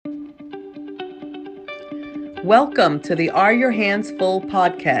Welcome to the Are Your Hands Full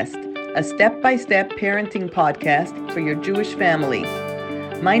podcast, a step-by-step parenting podcast for your Jewish family.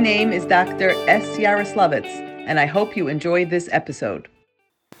 My name is Dr. S. Yaroslavitz, and I hope you enjoy this episode.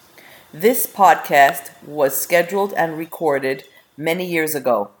 This podcast was scheduled and recorded many years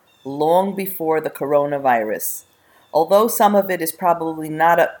ago, long before the coronavirus. Although some of it is probably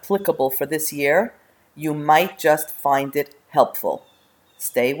not applicable for this year, you might just find it helpful.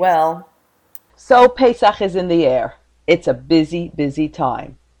 Stay well. So Pesach is in the air. It's a busy, busy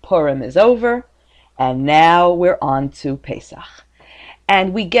time. Purim is over, and now we're on to Pesach.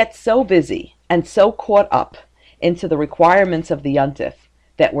 And we get so busy and so caught up into the requirements of the Yontif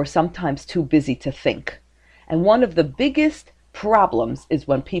that we're sometimes too busy to think. And one of the biggest problems is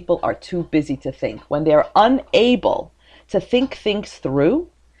when people are too busy to think, when they're unable to think things through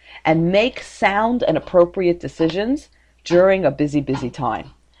and make sound and appropriate decisions during a busy, busy time.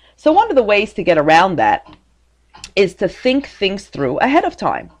 So one of the ways to get around that is to think things through ahead of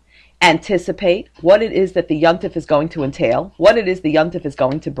time. Anticipate what it is that the Yontif is going to entail, what it is the Yontif is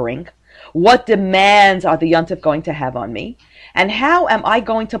going to bring, what demands are the Yontif going to have on me, and how am I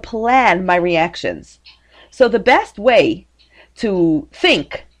going to plan my reactions. So the best way to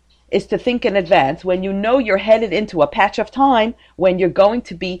think is to think in advance when you know you're headed into a patch of time when you're going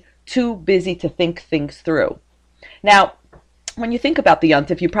to be too busy to think things through. Now, when you think about the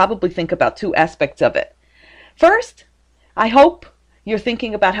Yontif, you probably think about two aspects of it. First, I hope you're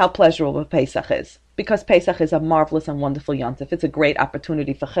thinking about how pleasurable Pesach is, because Pesach is a marvelous and wonderful Yontif. It's a great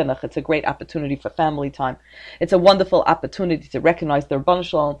opportunity for chinuch. It's a great opportunity for family time. It's a wonderful opportunity to recognize the Rebbeinu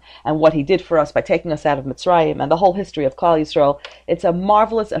Shalom and what He did for us by taking us out of Mitzrayim and the whole history of Klal Yisrael. It's a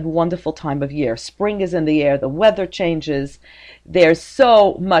marvelous and wonderful time of year. Spring is in the air. The weather changes. There's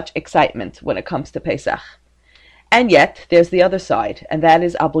so much excitement when it comes to Pesach. And yet, there's the other side, and that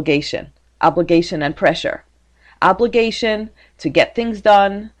is obligation and pressure. Obligation to get things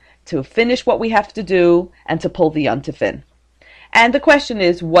done, to finish what we have to do, and to pull the Yontif in. And the question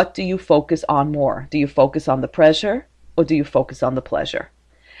is, what do you focus on more? Do you focus on the pressure, or do you focus on the pleasure?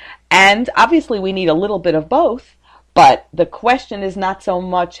 And obviously, we need a little bit of both, but the question is not so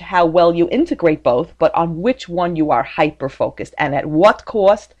much how well you integrate both, but on which one you are hyper-focused, and at what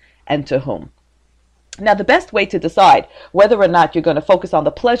cost, and to whom. Now, the best way to decide whether or not you're going to focus on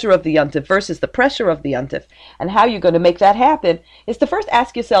the pleasure of the Yontif versus the pressure of the Yontif and how you're going to make that happen is to first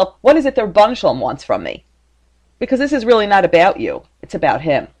ask yourself, what is it the Rebbeinu Shalom wants from me? Because this is really not about you. It's about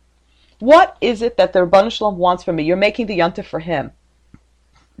Him. What is it that the Rebbeinu Shalom wants from me? You're making the Yontif for Him.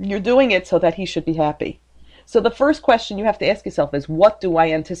 You're doing it so that He should be happy. So the first question you have to ask yourself is, what do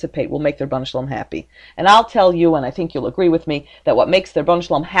I anticipate will make the Rebbeinu Shalom happy? And I'll tell you, and I think you'll agree with me, that what makes the Rebbeinu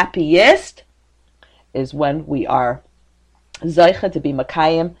Shalom happiest is when we are Zaycha to be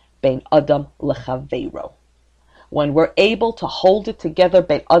Makayim Bein Adam Lechaveiro. When we're able to hold it together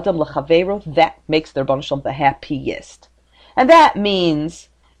Bein Adam Lechaveiro, that makes the Rebbeinu Shalom the happiest. And that means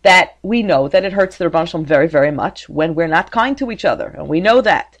that we know that it hurts the Rebbeinu Shalom very, very much when we're not kind to each other. And we know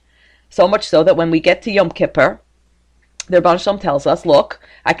that. So much so that when we get to Yom Kippur, the Rebbeinu Shalom tells us, look,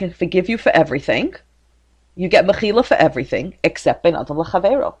 I can forgive you for everything. You get mechila for everything except Bein Adam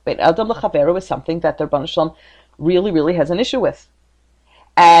Lechaveiro. Bein Adam Lechaveiro is something that the Rebbeinu Shalom really has an issue with.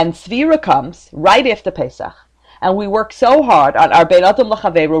 And Svira comes right after Pesach, and we work so hard on our Bein Adam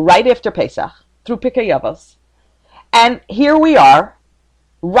Lechaveiro right after Pesach through Pirkei Avos. And here we are,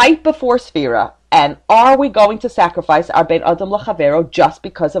 right before Svira, and are we going to sacrifice our Bein Adam Lechaveiro just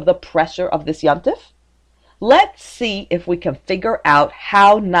because of the pressure of this Yontif? Let's see if we can figure out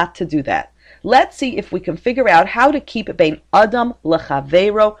how not to do that. Let's see if we can figure out how to keep Bein Adam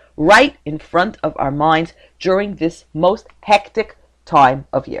Lechaveiro right in front of our minds during this most hectic time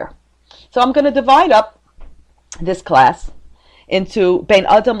of year. So I'm going to divide up this class into Bein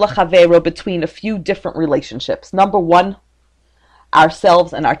Adam Lechaveiro between a few different relationships. Number one,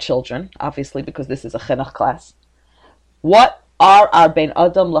 ourselves and our children, obviously because this is a chinuch class. What are our Bein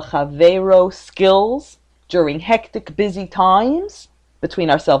Adam Lechaveiro skills during hectic, busy times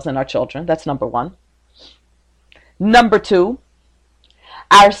between ourselves and our children? That's number one. Number two,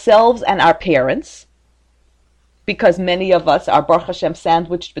 ourselves and our parents, because many of us are Baruch Hashem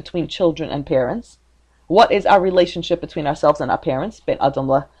sandwiched between children and parents. What is our relationship between ourselves and our parents? Bein Adam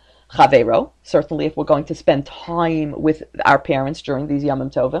Lechaveiro, certainly if we're going to spend time with our parents during these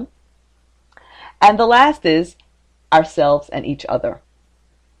Yamim Tovim. And the last is ourselves and each other.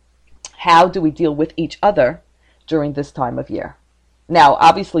 How do we deal with each other during this time of year? Now,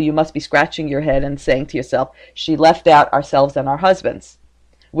 obviously, you must be scratching your head and saying to yourself, she left out ourselves and our husbands,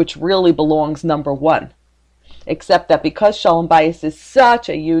 which really belongs number one. Except that because Shalom Bayis is such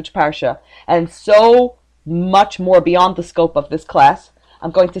a huge parsha and so much more beyond the scope of this class. I'm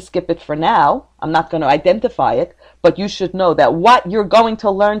going to skip it for now. I'm not going to identify it, but you should know that what you're going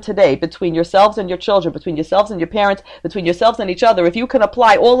to learn today between yourselves and your children, between yourselves and your parents, between yourselves and each other, if you can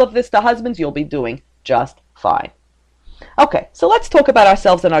apply all of this to husbands, you'll be doing just fine. Okay, so let's talk about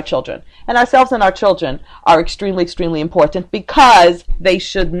ourselves and our children. And ourselves and our children are extremely, extremely important because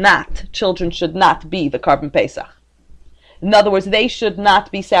children should not be the Korban Pesach. In other words, they should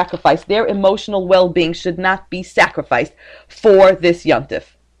not be sacrificed. Their emotional well-being should not be sacrificed for this Yom Tov.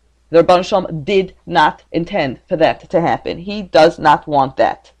 The Rebbeinu Shalom did not intend for that to happen. He does not want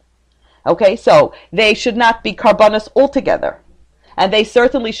that. Okay, so they should not be karbanos altogether. And they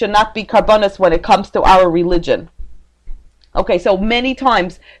certainly should not be karbanos when it comes to our religion. Okay, so many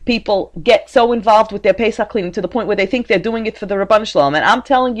times people get so involved with their Pesach cleaning to the point where they think they're doing it for the Rebbeinu Shalom. And I'm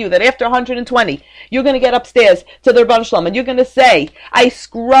telling you that after 120, you're going to get upstairs to the Rebbeinu Shalom and you're going to say, I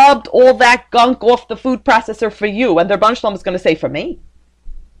scrubbed all that gunk off the food processor for you. And the Rebbeinu Shalom is going to say, for me?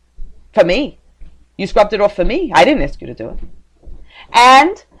 For me? You scrubbed it off for me? I didn't ask you to do it.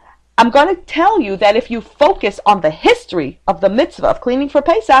 And I'm going to tell you that if you focus on the history of the mitzvah of cleaning for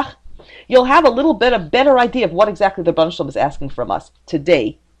Pesach, you'll have a little bit of better idea of what exactly the Rebbeinu Shalom is asking from us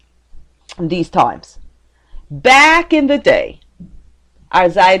today, in these times. Back in the day, our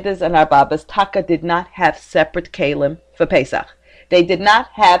Zaydas and our Babas, Taka did not have separate kalim for Pesach. They did not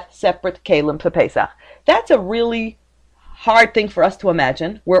have separate kalim for Pesach. That's a really hard thing for us to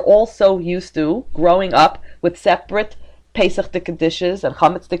imagine. We're all so used to growing up with separate Pesach dishes and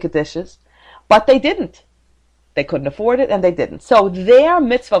Chametz dishes, but they didn't. They couldn't afford it, and they didn't. So their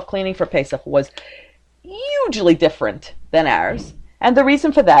mitzvah of cleaning for Pesach was hugely different than ours. And the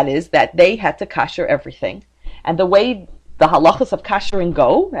reason for that is that they had to kasher everything. And the way the halachas of kashering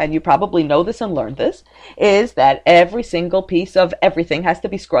go, and you probably know this and learned this, is that every single piece of everything has to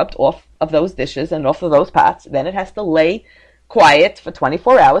be scrubbed off of those dishes and off of those pots. Then it has to lay quiet for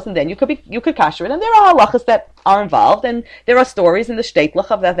 24 hours, and then you could kasher it. And there are halachas that are involved, and there are stories in the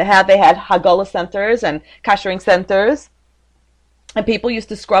Shteitlach of that they had Hagala centers and kashering centers, and people used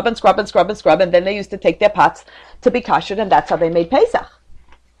to scrub and scrub and scrub and scrub, and then they used to take their pots to be kashered, and that's how they made Pesach.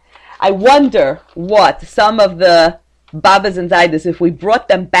 I wonder what some of the Babas and Zaydas, if we brought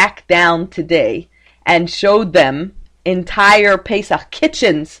them back down today and showed them entire Pesach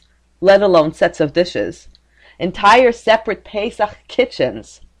kitchens, let alone sets of dishes, entire separate Pesach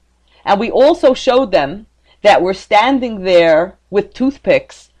kitchens. And we also showed them that we're standing there with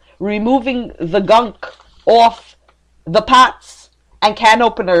toothpicks, removing the gunk off the pots and can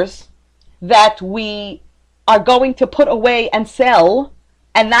openers that we are going to put away and sell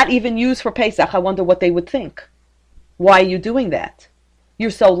and not even use for Pesach. I wonder what they would think. Why are you doing that?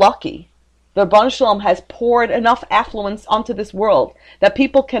 You're so lucky. The Rebbeinu Shalom has poured enough affluence onto this world that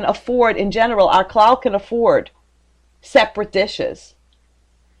people can afford, in general, our klal can afford separate dishes.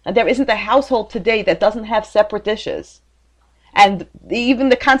 And there isn't a household today that doesn't have separate dishes. And even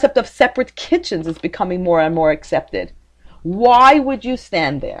the concept of separate kitchens is becoming more and more accepted. Why would you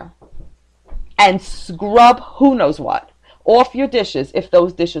stand there and scrub who knows what off your dishes if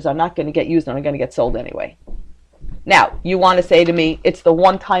those dishes are not going to get used and are going to get sold anyway? Now, you want to say to me, it's the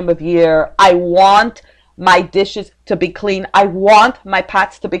one time of year, I want my dishes to be clean. I want my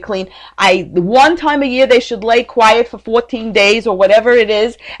pots to be clean. The one time a year they should lay quiet for 14 days or whatever it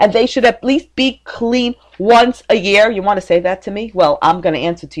is, and they should at least be clean once a year. You want to say that to me? Well, I'm going to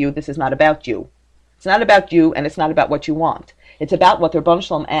answer to you, this is not about you. It's not about you, and it's not about what you want. It's about what the Rebbeinu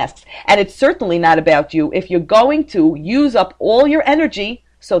Shalom asks. And it's certainly not about you if you're going to use up all your energy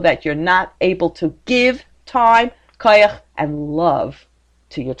so that you're not able to give time, koyach, and love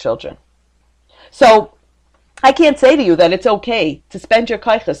to your children. So I can't say to you that it's okay to spend your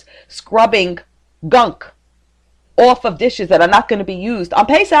koyches scrubbing gunk off of dishes that are not going to be used on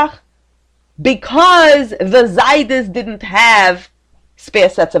Pesach because the Zaydas didn't have spare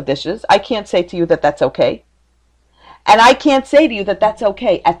sets of dishes. I can't say to you that that's okay. And I can't say to you that that's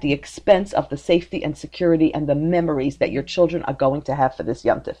okay at the expense of the safety and security and the memories that your children are going to have for this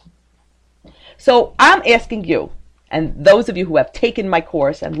Yom Tov. So I'm asking you, and those of you who have taken my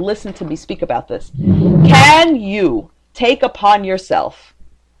course and listened to me speak about this, can you take upon yourself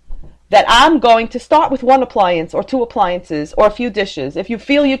that I'm going to start with one appliance or two appliances or a few dishes? If you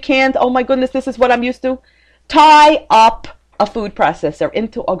feel you can't, oh my goodness, this is what I'm used to, tie up a food processor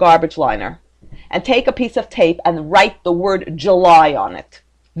into a garbage liner and take a piece of tape and write the word July on it.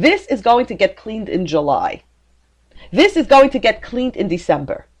 This is going to get cleaned in July. This is going to get cleaned in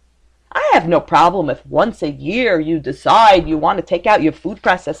December. I have no problem if once a year you decide you want to take out your food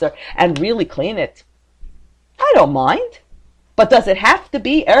processor and really clean it. I don't mind. But does it have to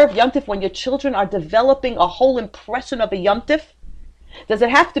be Erev Yontif when your children are developing a whole impression of a Yontif? Does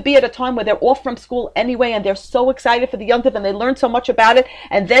it have to be at a time where they're off from school anyway and they're so excited for the Yontif and they learn so much about it,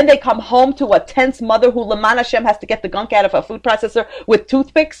 and then they come home to a tense mother who, L'man Hashem, has to get the gunk out of her food processor with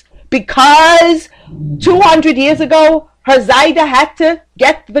toothpicks because 200 years ago her Zaida had to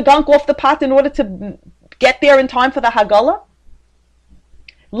get the gunk off the pot in order to get there in time for the Haggalah?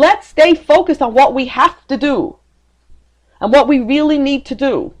 Let's stay focused on what we have to do and what we really need to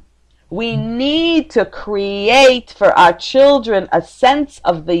do. We need to create for our children a sense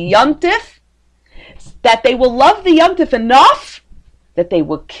of the Yontif, that they will love the Yontif enough that they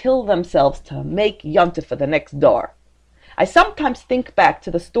will kill themselves to make Yontif for the next door. I sometimes think back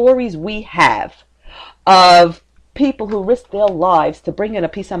to the stories we have of people who risked their lives to bring in a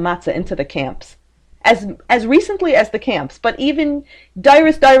piece of matzah into the camps. As recently as the camps, but even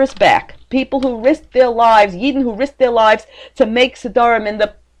Dairis back, people who risked their lives, Yidden who risked their lives to make Siddharim in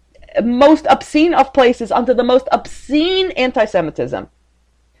the most obscene of places under the most obscene anti-Semitism.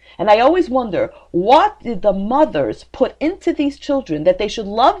 And I always wonder, what did the mothers put into these children that they should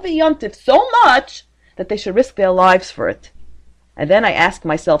love the Yontif so much that they should risk their lives for it? And then I ask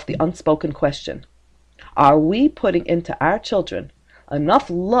myself the unspoken question, are we putting into our children enough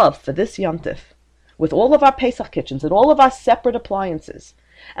love for this Yontif, with all of our Pesach kitchens and all of our separate appliances,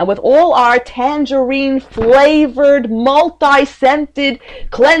 and with all our tangerine-flavored, multi-scented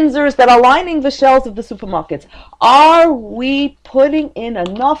cleansers that are lining the shelves of the supermarkets? Are we putting in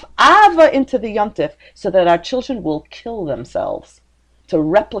enough ava into the Yontif so that our children will kill themselves to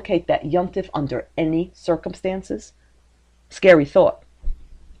replicate that Yontif under any circumstances? Scary thought.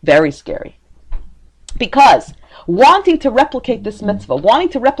 Very scary. Because wanting to replicate this mitzvah, wanting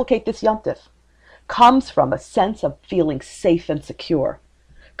to replicate this Yontif, comes from a sense of feeling safe and secure.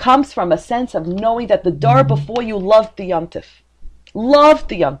 Comes from a sense of knowing that the Dor before you loved the Yontif. Loved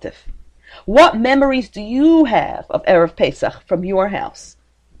the Yontif. What memories do you have of Erev Pesach from your house?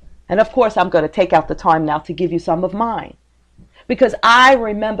 And of course, I'm going to take out the time now to give you some of mine. Because I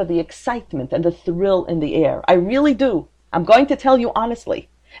remember the excitement and the thrill in the air. I really do. I'm going to tell you honestly.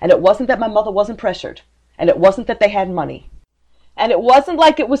 And it wasn't that my mother wasn't pressured. And it wasn't that they had money. And it wasn't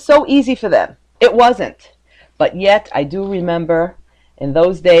like it was so easy for them. It wasn't. But yet, I do remember in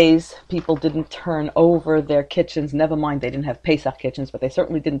those days, people didn't turn over their kitchens. Never mind, they didn't have Pesach kitchens, but they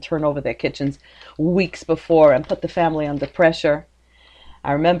certainly didn't turn over their kitchens weeks before and put the family under pressure.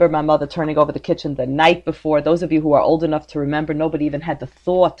 I remember my mother turning over the kitchen the night before. Those of you who are old enough to remember, nobody even had the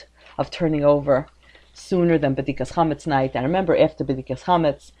thought of turning over sooner than B'dikas Chametz night. And I remember after B'dikas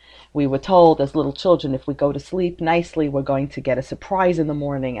Chametz, we were told as little children, if we go to sleep nicely, we're going to get a surprise in the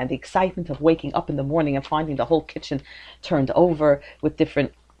morning. And the excitement of waking up in the morning and finding the whole kitchen turned over with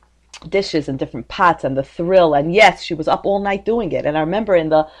different dishes and different pots, and the thrill. And yes, she was up all night doing it. And I remember in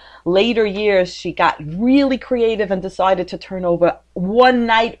the later years, she got really creative and decided to turn over one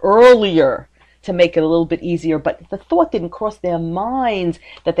night earlier to make it a little bit easier. But the thought didn't cross their minds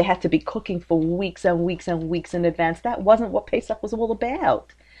that they had to be cooking for weeks and weeks and weeks in advance. That wasn't what Pesach was all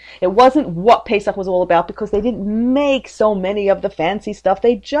about. It wasn't what Pesach was all about, because they didn't make so many of the fancy stuff.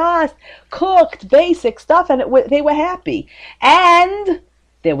 They just cooked basic stuff, and they were happy. And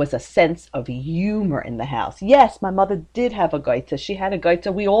there was a sense of humor in the house. Yes, my mother did have a gaita. She had a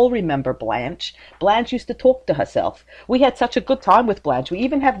gaita. We all remember Blanche. Blanche used to talk to herself. We had such a good time with Blanche. We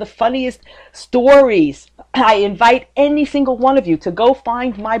even have the funniest stories. I invite any single one of you to go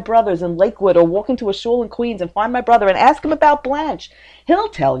find my brothers in Lakewood or walk into a shul in Queens and find my brother and ask him about Blanche. He'll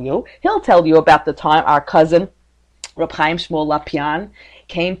tell you about the time our cousin, Reb Chaim Shmuel Lapian,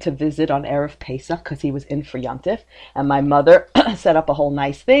 came to visit on Erev Pesach because he was in for Yontif, and my mother set up a whole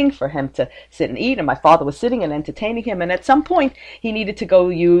nice thing for him to sit and eat, and my father was sitting and entertaining him, and at some point he needed to go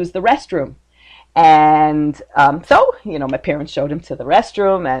use the restroom. And so, my parents showed him to the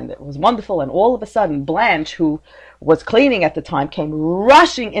restroom, and it was wonderful, and all of a sudden Blanche, who was cleaning at the time, came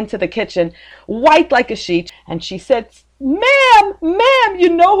rushing into the kitchen, white like a sheet, and she said, Ma'am, you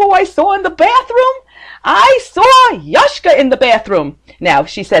know who I saw in the bathroom? I saw Yashka in the bathroom. Now,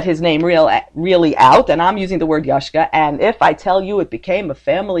 she said his name really out, and I'm using the word Yashka, and if I tell you it became a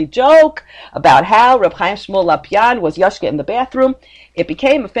family joke about how Reb Chaim Shmuel Lapian was Yashka in the bathroom, it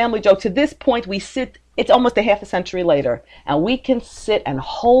became a family joke. To this point, it's almost a half a century later, and we can sit and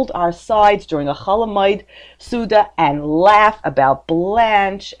hold our sides during a Chol Hamoed Suda and laugh about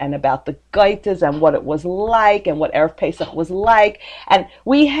Blanche and about the Gaitas and what it was like and what Erev Pesach was like. And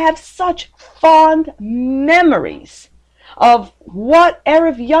we have such fond memories of what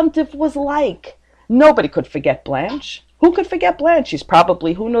Erev Yontif was like. Nobody could forget Blanche. Who could forget Blanche? She's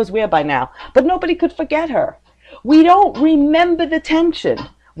probably who knows where by now, but nobody could forget her. We don't remember the tension.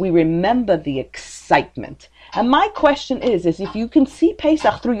 We remember the excitement. And my question is if you can see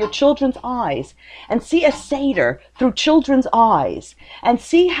Pesach through your children's eyes and see a Seder through children's eyes and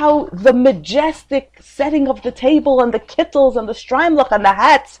see how the majestic setting of the table and the kittles and the streimlach and the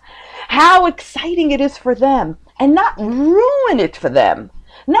hats, how exciting it is for them, and not ruin it for them.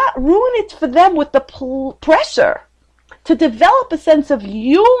 Not ruin it for them with the pressure. To develop a sense of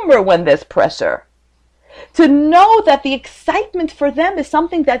humor when there's pressure. To know that the excitement for them is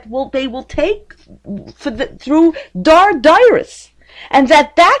something that they will take through dar dairis, and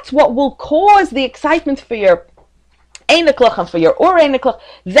that's what will cause the excitement for your einiklach and for your or einiklach.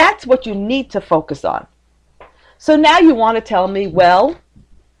 That's what you need to focus on. So now you want to tell me, well,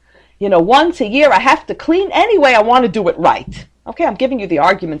 once a year I have to clean anyway. I want to do it right. Okay, I'm giving you the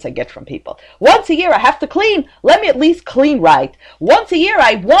arguments I get from people. Once a year I have to clean. Let me at least clean right. Once a year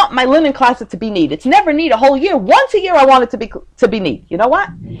I want my linen closet to be neat. It's never neat a whole year. Once a year I want it to be neat. You know what?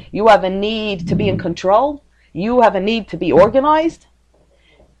 You have a need to be in control. You have a need to be organized.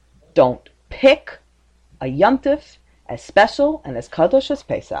 Don't pick a yontif as special and as kadosh as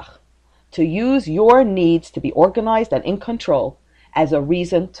Pesach to use your needs to be organized and in control as a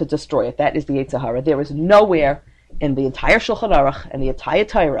reason to destroy it. That is the Yetzer Hara. There is nowhere in the entire Shulchan Aruch and the entire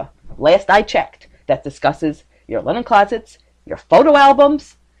Torah, last I checked, that discusses your linen closets, your photo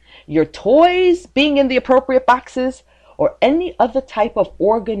albums, your toys being in the appropriate boxes, or any other type of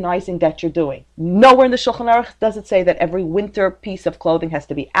organizing that you're doing. Nowhere in the Shulchan Aruch does it say that every winter piece of clothing has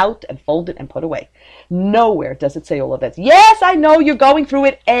to be out and folded and put away. Nowhere does it say all of that. Yes, I know you're going through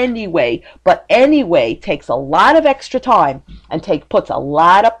it anyway, but anyway takes a lot of extra time and puts a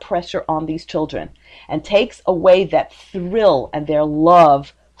lot of pressure on these children and takes away that thrill and their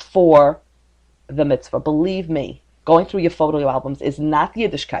love for the mitzvah. Believe me, going through your photo albums is not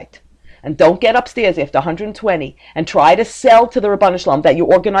Yiddishkeit. And don't get upstairs after 120 and try to sell to the Rabban Shalom that you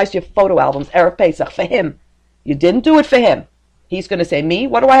organized your photo albums, Erev Pesach, for him. You didn't do it for him. He's going to say, me?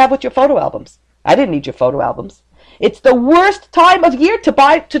 What do I have with your photo albums? I didn't need your photo albums. It's the worst time of year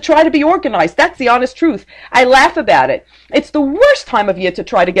to try to be organized. That's the honest truth. I laugh about it. It's the worst time of year to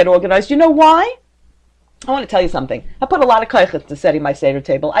try to get organized. You know why? I want to tell you something. I put a lot of koyches to setting my Seder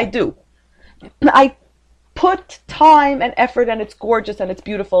table. I do. I put time and effort, and it's gorgeous and it's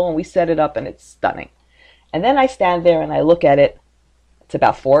beautiful, and we set it up and it's stunning. And then I stand there and I look at it. It's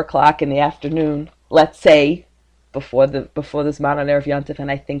about 4 o'clock in the afternoon, let's say, before the Zman on Erev Yontif, and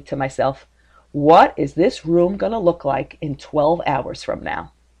I think to myself, what is this room going to look like in 12 hours from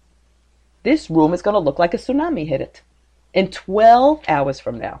now? This room is going to look like a tsunami hit it in 12 hours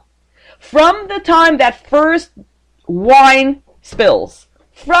from now. From the time that first wine spills,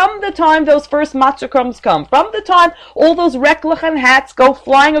 from the time those first matzah crumbs come, from the time all those reklach and hats go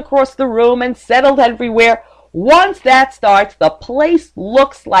flying across the room and settled everywhere, once that starts, the place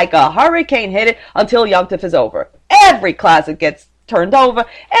looks like a hurricane hit it until Yom Tov is over. Every closet gets turned over,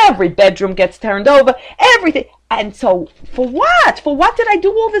 every bedroom gets turned over, everything. And so, for what? For what did I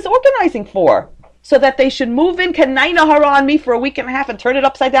do all this organizing for? So that they should move in Kanaina Hara on me for a week and a half and turn it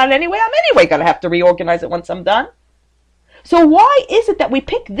upside down anyway? I'm anyway going to have to reorganize it once I'm done. So why is it that we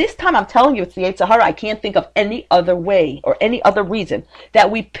pick this time? I'm telling you, it's the Yetzer Hara. I can't think of any other way or any other reason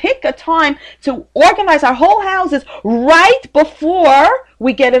that we pick a time to organize our whole houses right before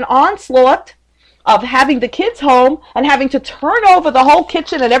we get an onslaught of having the kids home and having to turn over the whole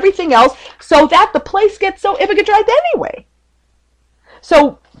kitchen and everything else so that the place gets so right anyway.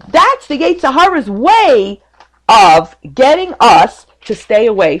 So that's the Yetzer Hara's way of getting us to stay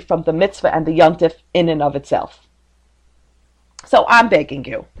away from the mitzvah and the yontif in and of itself. So I'm begging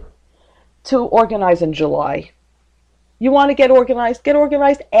you to organize in July. You want to get organized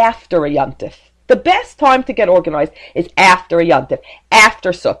after a yontif. The best time to get organized is after a yontif,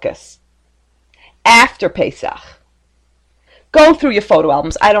 after Sukkot, after Pesach. Go through your photo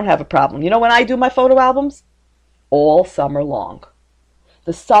albums. I don't have a problem. You know when I do my photo albums? All summer long.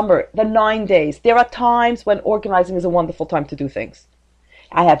 The summer, the 9 days. There are times when organizing is a wonderful time to do things.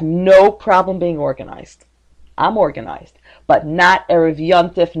 I have no problem being organized. I'm organized. But not Erev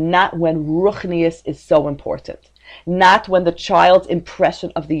Yontif, not when Ruchnius is so important. Not when the child's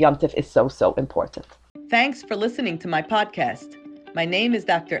impression of the Yontif is so important. Thanks for listening to my podcast. My name is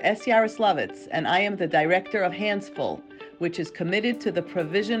Dr. S. Yaroslavitz, and I am the director of Handsful, which is committed to the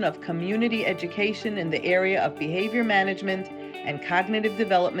provision of community education in the area of behavior management and cognitive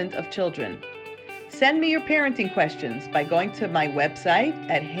development of children. Send me your parenting questions by going to my website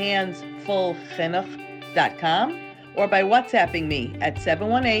at handsfulchinuch.com or by WhatsApping me at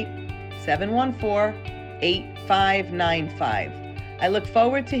 718-714-8595. I look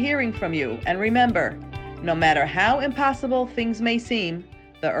forward to hearing from you, and remember, No matter how impossible things may seem,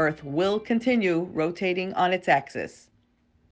 the Earth will continue rotating on its axis.